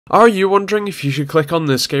Are you wondering if you should click on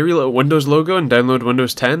the scary little Windows logo and download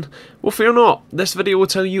Windows 10? Well, fear not, this video will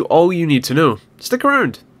tell you all you need to know. Stick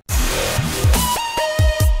around!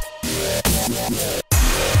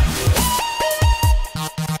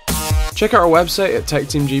 Check out our website at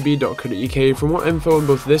TechteamGB.co.uk for more info on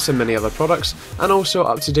both this and many other products, and also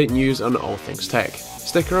up-to-date news on all things tech.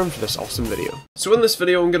 Stick around for this awesome video. So in this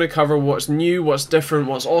video I'm going to cover what's new, what's different,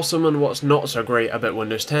 what's awesome and what's not so great about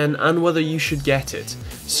Windows 10 and whether you should get it.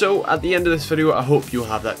 So at the end of this video I hope you'll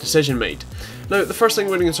have that decision made. Now the first thing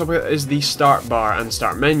we're going to talk about is the start bar and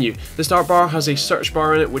start menu. The start bar has a search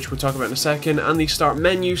bar in it, which we'll talk about in a second, and the start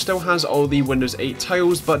menu still has all the Windows 8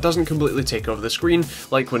 tiles but doesn't completely take over the screen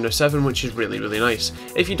like Windows 7, which is really nice.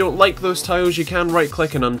 If you don't like those tiles you can right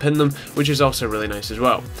click and unpin them, which is also really nice as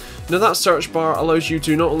well. Now that search bar allows you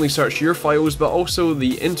to not only search your files but also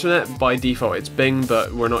the internet. By default it's Bing,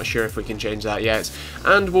 but we're not sure if we can change that yet,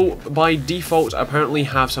 and will by default apparently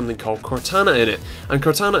have something called Cortana in it, and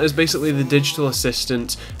Cortana is basically the digital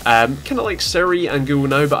assistant, kind of like Siri and Google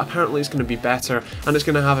Now, but apparently it's going to be better and it's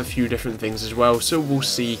going to have a few different things as well, so we'll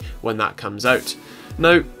see when that comes out.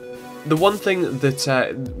 Now the one thing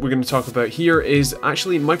that we're going to talk about here is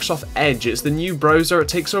actually Microsoft Edge. It's the new browser. It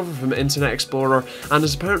takes over from Internet Explorer and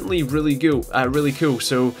is apparently really cool.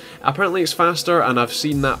 So apparently it's faster, and I've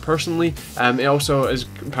seen that personally. It also is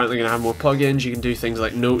apparently going to have more plugins. You can do things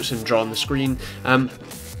like notes and draw on the screen.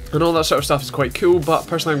 And all that sort of stuff is quite cool, but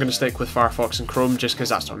personally I'm going to stick with Firefox and Chrome just because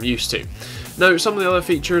that's what I'm used to. Now some of the other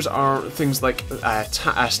features are things like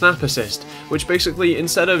Snap Assist, which basically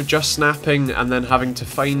instead of just snapping and then having to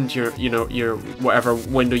find your whatever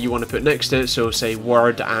window you want to put next to it, so say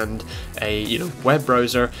Word and a web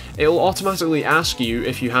browser, it will automatically ask you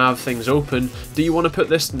if you have things open, do you want to put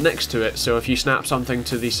this next to it? So if you snap something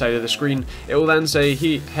to the side of the screen, it will then say,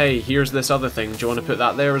 hey, here's this other thing, do you want to put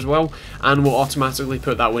that there as well? And will automatically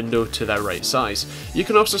put that window to their right size. You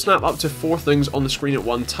can also snap up to 4 things on the screen at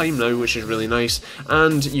one time now, which is really nice,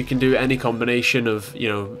 and you can do any combination of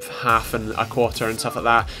half and a quarter and stuff like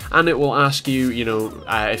that, and it will ask you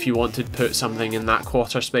if you want to put something in that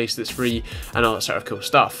quarter space that's free and all that sort of cool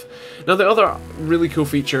stuff. Now the other really cool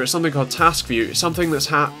feature is something called Task View. It's something that's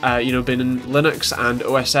been in Linux and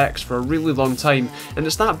OS X for a really long time, and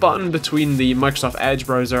it's that button between the Microsoft Edge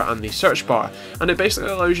browser and the search bar, and it basically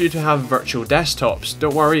allows you to have virtual desktops.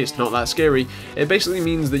 Don't worry, it's not that scary. It basically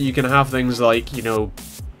means that you can have things like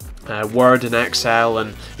Word and Excel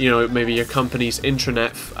and maybe your company's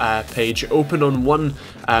intranet page open on one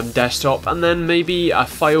desktop, and then maybe a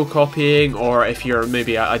file copying, or if you're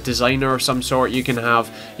maybe a designer of some sort, you can have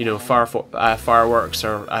Fireworks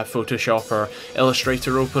or Photoshop or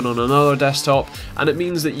Illustrator open on another desktop, and it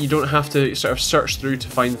means that you don't have to sort of search through to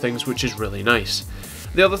find things, which is really nice.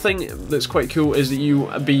 The other thing that's quite cool is that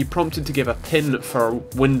you be prompted to give a PIN for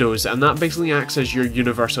Windows, and that basically acts as your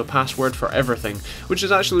universal password for everything, which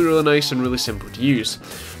is actually really nice and really simple to use.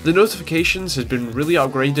 The notifications has been really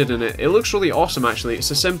upgraded, and it looks really awesome actually.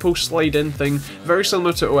 It's a simple slide-in thing, very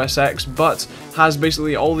similar to OS X, but has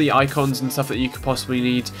basically all the icons and stuff that you could possibly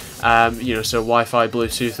need, so Wi-Fi,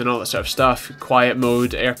 Bluetooth and all that sort of stuff, quiet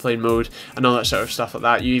mode, airplane mode and all that sort of stuff like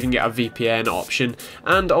that. You even get a VPN option,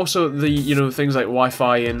 and also the things like Wi-Fi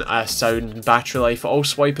and sound and battery life all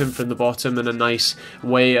swipe in from the bottom in a nice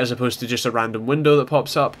way, as opposed to just a random window that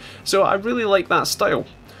pops up. So I really like that style.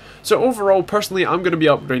 So overall, personally, I'm going to be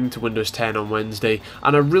upgrading to Windows 10 on Wednesday,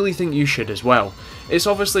 and I really think you should as well. It's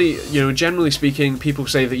obviously, generally speaking, people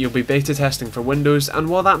say that you'll be beta testing for Windows, and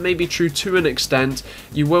while that may be true to an extent,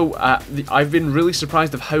 you will. I've been really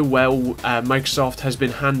surprised of how well Microsoft has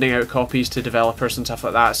been handing out copies to developers and stuff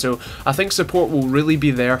like that, so I think support will really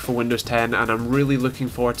be there for Windows 10, and I'm really looking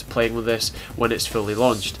forward to playing with this when it's fully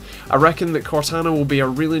launched. I reckon that Cortana will be a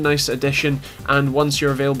really nice addition, and once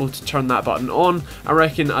you're available to turn that button on, I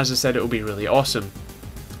reckon, as I said, it will be really awesome.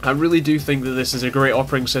 I really do think that this is a great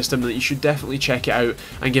operating system, that you should definitely check it out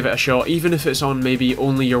and give it a shot, even if it's on maybe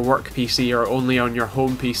only your work PC or only on your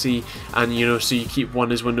home PC, and so you keep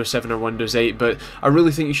one as Windows 7 or Windows 8, but I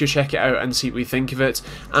really think you should check it out and see what you think of it,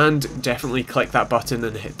 and definitely click that button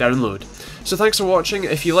and hit download. So thanks for watching.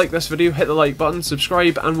 If you like this video, hit the like button,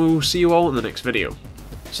 subscribe, and we'll see you all in the next video.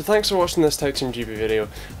 So thanks for watching this TechteamGB video.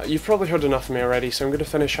 You've probably heard enough of me already, so I'm going to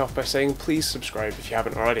finish off by saying please subscribe if you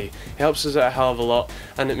haven't already. It helps us out a hell of a lot,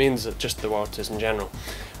 and it means that just the world to us in general.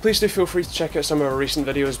 Please do feel free to check out some of our recent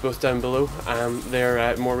videos both down below.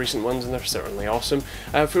 They're more recent ones and they're certainly awesome.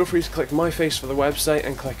 Feel free to click my face for the website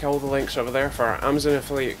and click all the links over there for our Amazon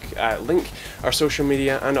affiliate link, our social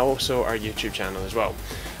media, and also our YouTube channel as well.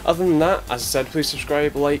 Other than that, as I said, please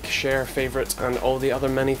subscribe, like, share, favourite, and all the other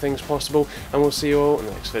many things possible, and we'll see you all in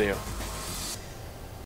the next video.